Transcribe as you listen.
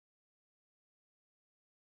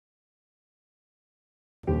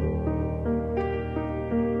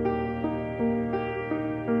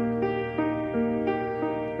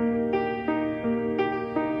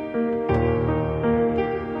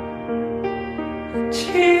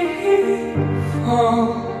tear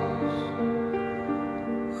falls.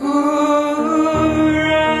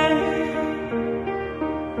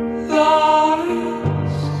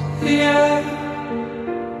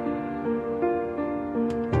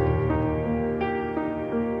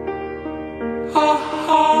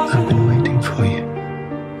 I've been waiting for you.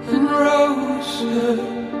 And roses,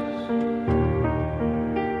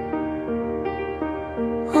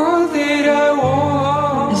 all that I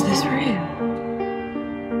want. Is this real?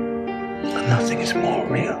 Nothing is more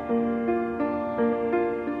real.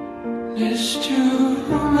 It's too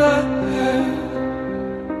late.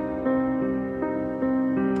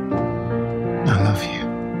 I love you.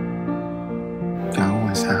 I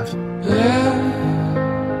always have.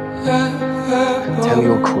 Tell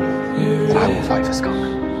your queen that I will fight for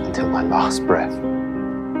Scotland until my last breath. I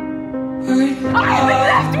have been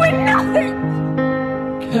left with nothing!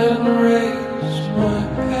 Can raise my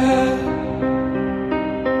head.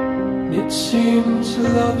 It seems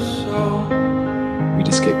love so. We'd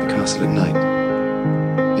escape the castle at night.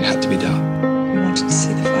 It had to be dark. We wanted to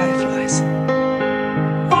see the fireflies.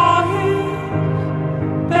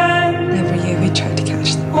 Every year we tried to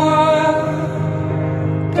catch them.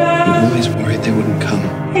 We always worried they wouldn't come.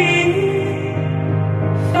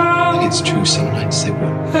 And it's true, some nights they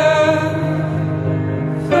would.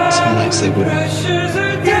 Some nights they wouldn't.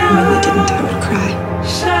 And when they didn't, I would cry.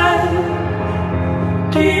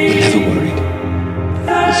 We're never worried.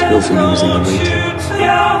 This real thing was in the waiting. With you.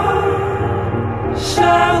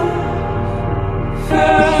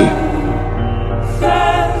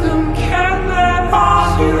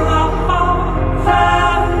 I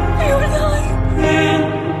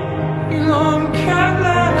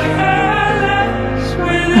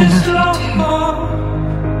love you too.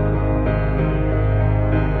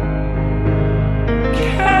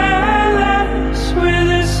 Careless with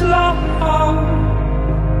this love.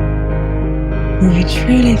 Were we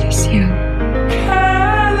truly this young?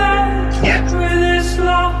 Careless Yes. with this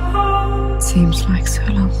love. Seems like so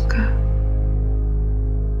long ago.